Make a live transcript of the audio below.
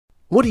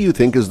What do you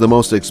think is the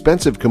most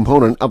expensive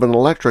component of an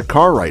electric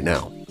car right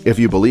now? If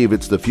you believe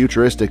it's the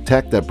futuristic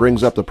tech that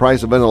brings up the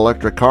price of an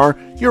electric car,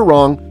 you're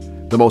wrong.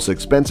 The most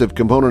expensive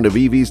component of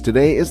EVs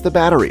today is the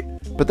battery,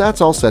 but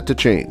that's all set to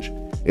change.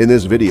 In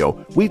this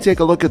video, we take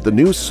a look at the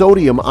new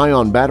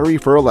sodium-ion battery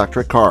for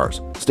electric cars.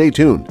 Stay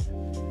tuned.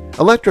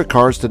 Electric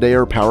cars today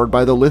are powered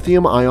by the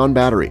lithium-ion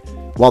battery.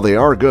 While they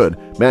are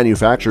good,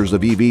 manufacturers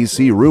of EVs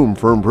see room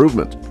for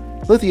improvement.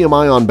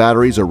 Lithium-ion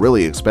batteries are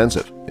really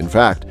expensive. In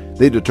fact,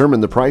 they determine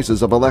the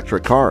prices of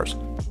electric cars.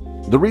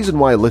 The reason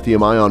why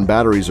lithium-ion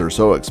batteries are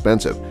so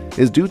expensive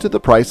is due to the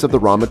price of the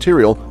raw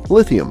material,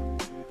 lithium.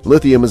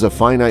 Lithium is a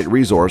finite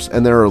resource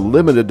and there are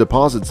limited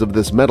deposits of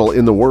this metal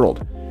in the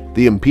world.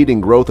 The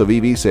impeding growth of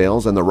EV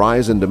sales and the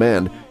rise in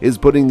demand is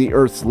putting the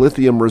Earth's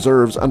lithium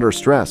reserves under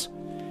stress.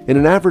 In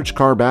an average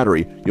car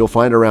battery, you'll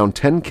find around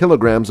 10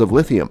 kilograms of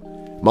lithium.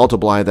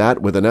 Multiply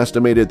that with an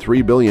estimated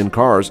 3 billion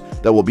cars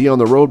that will be on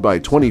the road by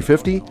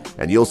 2050,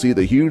 and you'll see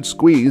the huge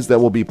squeeze that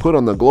will be put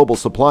on the global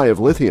supply of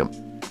lithium.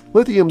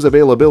 Lithium's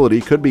availability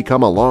could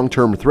become a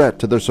long-term threat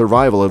to the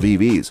survival of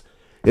EVs.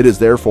 It is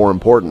therefore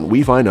important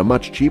we find a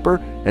much cheaper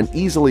and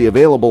easily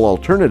available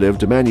alternative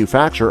to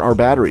manufacture our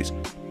batteries.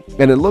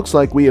 And it looks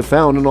like we have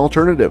found an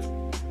alternative.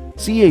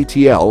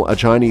 CATL, a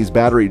Chinese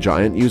battery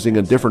giant using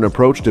a different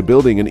approach to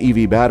building an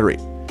EV battery.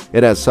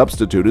 It has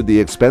substituted the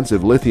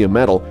expensive lithium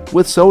metal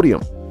with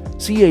sodium.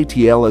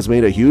 CATL has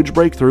made a huge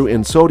breakthrough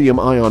in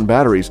sodium-ion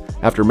batteries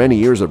after many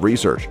years of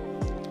research.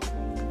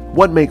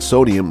 What makes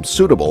sodium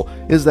suitable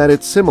is that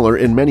it's similar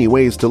in many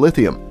ways to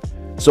lithium.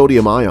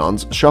 Sodium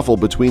ions shuffle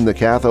between the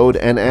cathode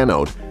and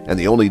anode, and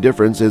the only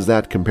difference is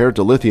that compared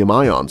to lithium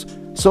ions,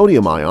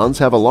 sodium ions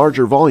have a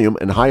larger volume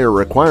and higher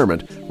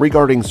requirement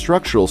regarding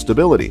structural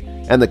stability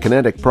and the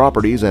kinetic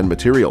properties and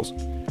materials.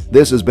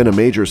 This has been a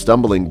major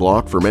stumbling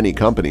block for many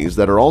companies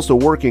that are also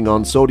working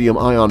on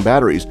sodium-ion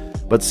batteries,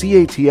 but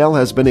CATL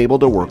has been able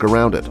to work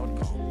around it.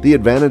 The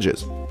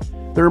advantages.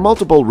 There are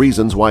multiple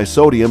reasons why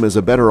sodium is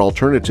a better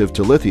alternative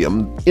to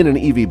lithium in an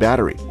EV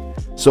battery.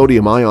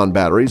 Sodium-ion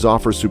batteries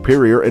offer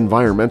superior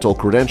environmental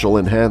credential,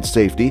 enhanced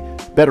safety,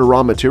 better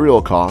raw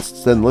material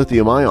costs than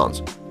lithium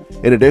ions.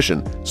 In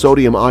addition,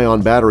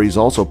 sodium-ion batteries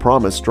also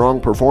promise strong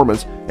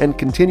performance, and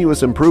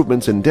continuous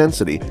improvements in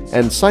density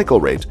and cycle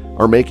rate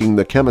are making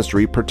the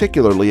chemistry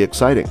particularly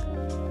exciting.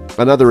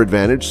 Another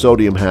advantage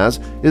sodium has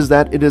is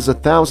that it is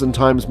 1,000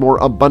 times more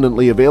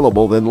abundantly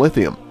available than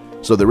lithium,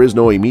 so there is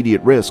no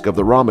immediate risk of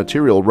the raw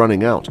material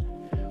running out.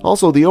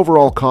 Also, the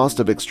overall cost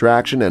of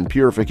extraction and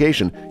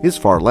purification is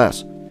far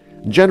less.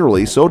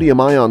 Generally,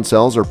 sodium-ion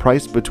cells are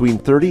priced between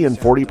 30 and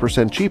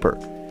 40% cheaper.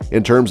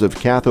 In terms of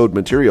cathode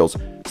materials,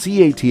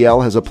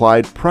 CATL has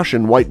applied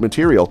Prussian white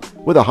material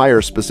with a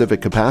higher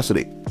specific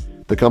capacity.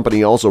 The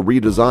company also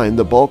redesigned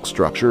the bulk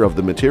structure of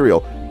the material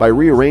by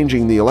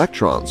rearranging the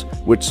electrons,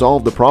 which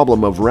solved the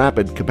problem of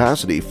rapid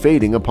capacity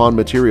fading upon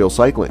material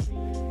cycling.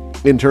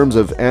 In terms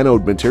of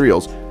anode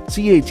materials,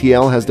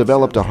 CATL has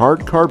developed a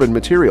hard carbon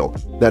material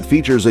that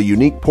features a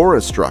unique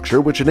porous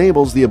structure which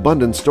enables the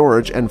abundant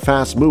storage and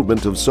fast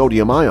movement of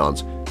sodium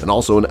ions, and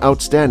also an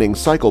outstanding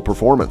cycle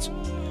performance.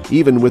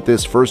 Even with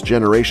this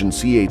first-generation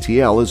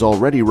CATL is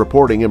already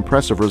reporting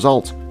impressive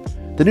results.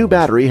 The new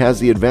battery has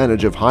the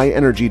advantage of high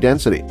energy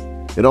density.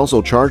 It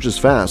also charges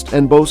fast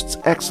and boasts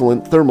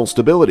excellent thermal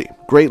stability,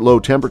 great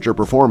low-temperature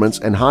performance,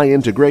 and high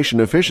integration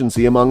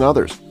efficiency, among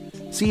others.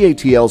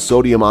 CATL's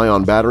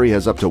sodium-ion battery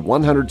has up to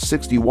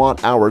 160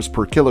 watt-hours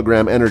per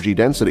kilogram energy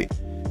density.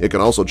 It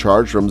can also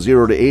charge from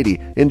 0 to 80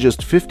 in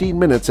just 15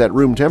 minutes at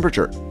room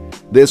temperature.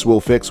 This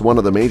will fix one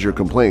of the major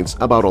complaints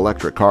about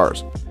electric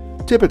cars.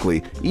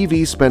 Typically,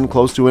 EVs spend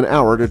close to an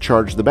hour to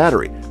charge the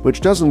battery, which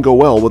doesn't go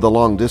well with a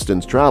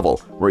long-distance travel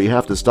where you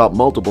have to stop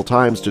multiple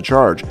times to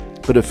charge,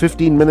 but a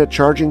 15-minute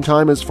charging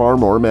time is far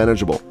more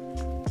manageable.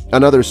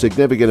 Another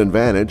significant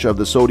advantage of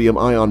the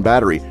sodium-ion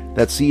battery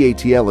that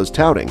CATL is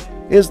touting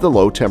is the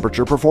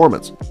low-temperature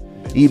performance.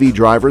 EV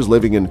drivers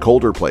living in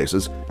colder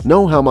places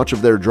know how much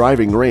of their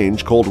driving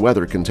range cold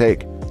weather can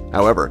take.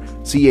 However,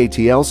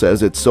 CATL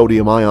says its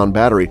sodium-ion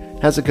battery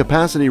has a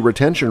capacity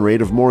retention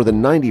rate of more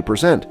than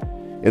 90%.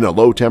 In a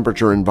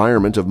low-temperature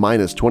environment of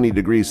minus 20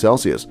 degrees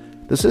Celsius,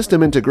 the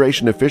system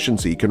integration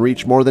efficiency can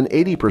reach more than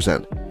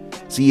 80%.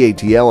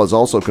 CATL has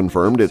also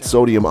confirmed its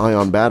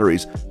sodium-ion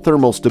batteries'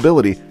 thermal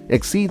stability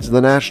exceeds the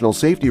national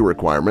safety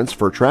requirements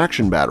for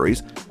traction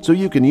batteries, so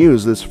you can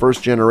use this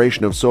first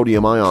generation of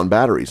sodium-ion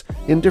batteries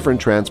in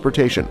different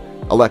transportation,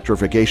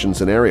 electrification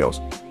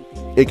scenarios.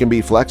 It can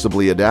be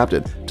flexibly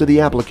adapted to the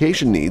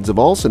application needs of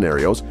all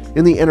scenarios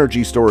in the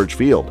energy storage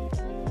field.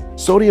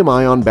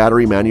 Sodium-ion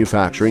battery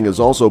manufacturing is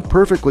also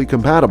perfectly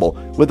compatible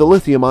with the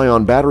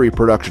lithium-ion battery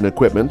production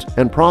equipment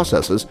and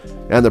processes,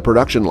 and the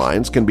production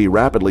lines can be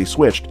rapidly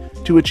switched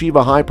to achieve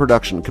a high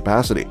production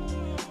capacity.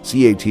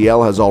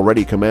 CATL has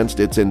already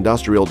commenced its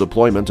industrial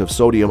deployment of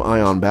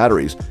sodium-ion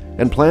batteries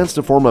and plans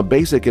to form a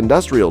basic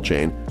industrial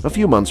chain a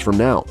few months from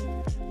now.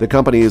 The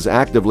company is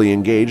actively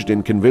engaged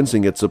in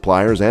convincing its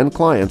suppliers and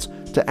clients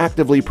to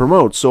actively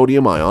promote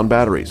sodium-ion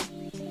batteries.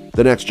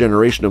 The next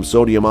generation of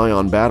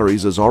sodium-ion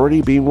batteries is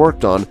already being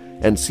worked on,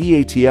 and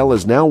CATL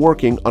is now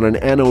working on an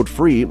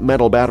anode-free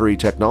metal battery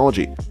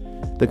technology.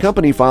 The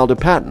company filed a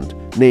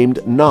patent named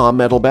Na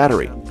Metal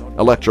Battery,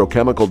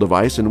 electrochemical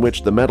device in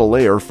which the metal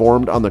layer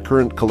formed on the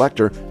current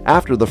collector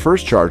after the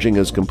first charging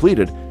is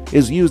completed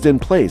is used in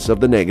place of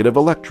the negative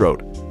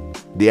electrode.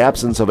 The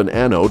absence of an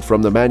anode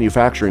from the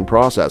manufacturing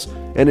process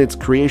and its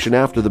creation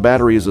after the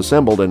battery is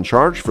assembled and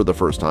charged for the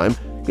first time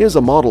is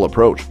a model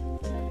approach.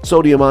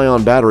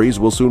 Sodium-ion batteries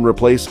will soon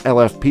replace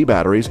LFP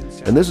batteries,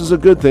 and this is a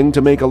good thing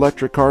to make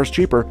electric cars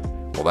cheaper.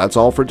 Well, that's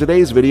all for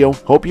today's video.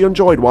 Hope you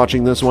enjoyed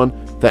watching this one.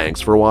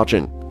 Thanks for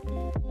watching.